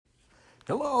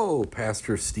Hello,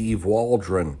 Pastor Steve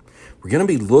Waldron. We're going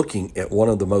to be looking at one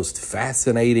of the most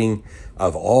fascinating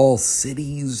of all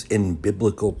cities in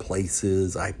biblical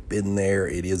places. I've been there.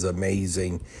 It is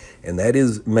amazing. And that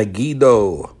is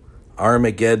Megiddo,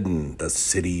 Armageddon, the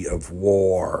city of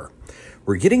war.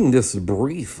 We're getting this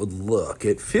brief look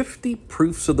at 50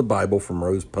 proofs of the Bible from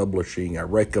Rose Publishing. I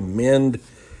recommend,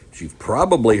 as you've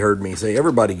probably heard me say,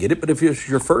 everybody get it, but if it's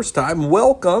your first time,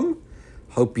 welcome.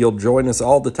 Hope you'll join us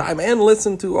all the time and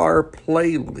listen to our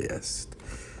playlist.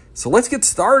 So let's get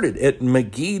started at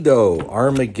Megiddo,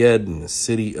 Armageddon,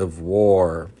 city of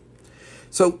war.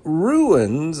 So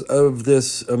ruins of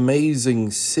this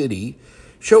amazing city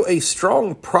show a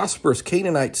strong, prosperous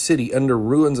Canaanite city under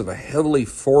ruins of a heavily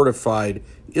fortified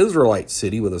Israelite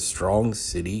city with a strong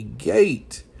city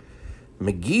gate.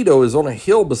 Megiddo is on a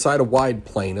hill beside a wide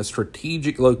plain, a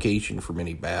strategic location for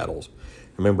many battles.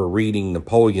 I remember reading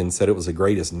Napoleon said it was the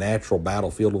greatest natural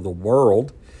battlefield of the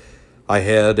world. I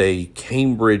had a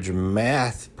Cambridge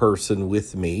math person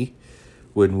with me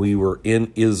when we were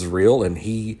in Israel, and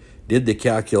he did the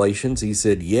calculations. He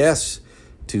said, yes,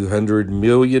 200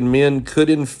 million men could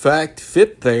in fact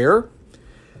fit there.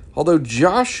 Although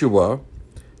Joshua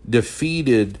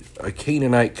defeated a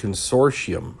Canaanite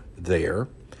consortium there,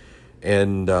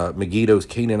 and Megiddo's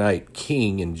Canaanite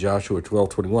king in Joshua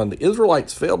 12:21, the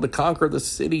Israelites failed to conquer the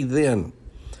city then.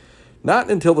 Not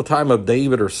until the time of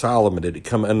David or Solomon did it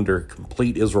come under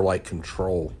complete Israelite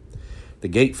control. The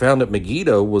gate found at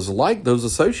Megiddo was like those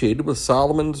associated with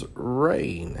Solomon's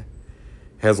reign.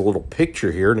 It has a little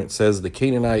picture here, and it says the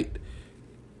Canaanite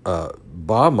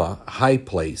Bama high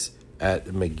place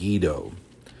at Megiddo.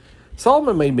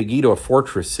 Solomon made Megiddo a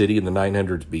fortress city in the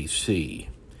 900s BC.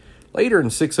 Later in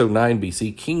 609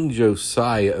 BC, King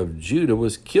Josiah of Judah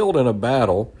was killed in a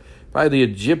battle by the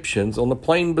Egyptians on the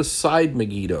plain beside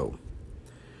Megiddo.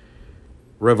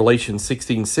 Revelation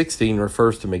 16:16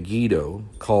 refers to Megiddo,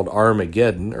 called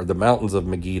Armageddon, or the mountains of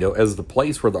Megiddo, as the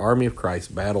place where the army of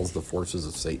Christ battles the forces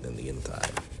of Satan in the end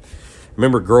time. I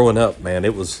remember growing up, man,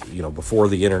 it was, before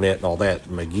the internet and all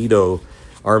that, Megiddo,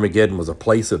 Armageddon was a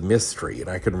place of mystery. And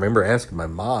I can remember asking my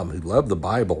mom, who loved the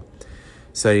Bible,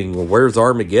 saying, well, where's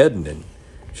Armageddon? And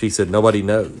she said, nobody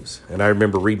knows. And I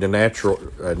remember reading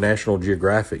a National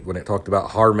Geographic when it talked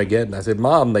about Armageddon. I said,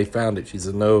 Mom, they found it. She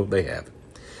said, no, they haven't.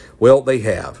 Well, they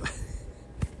have.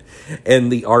 And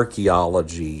the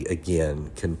archaeology,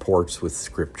 again, comports with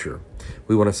Scripture.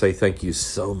 We want to say thank you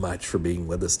so much for being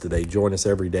with us today. Join us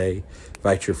every day.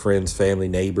 Invite your friends, family,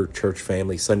 neighbor, church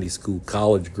family, Sunday school,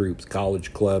 college groups,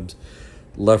 college clubs.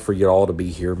 Love for you all to be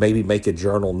here. Maybe make a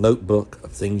journal notebook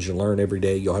of things you learn every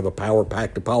day. You'll have a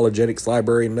power-packed apologetics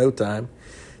library in no time.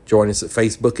 Join us at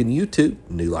Facebook and YouTube,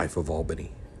 New Life of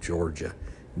Albany, Georgia.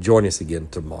 Join us again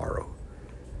tomorrow.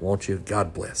 Won't you?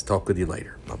 God bless. Talk with you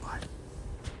later. Bye-bye.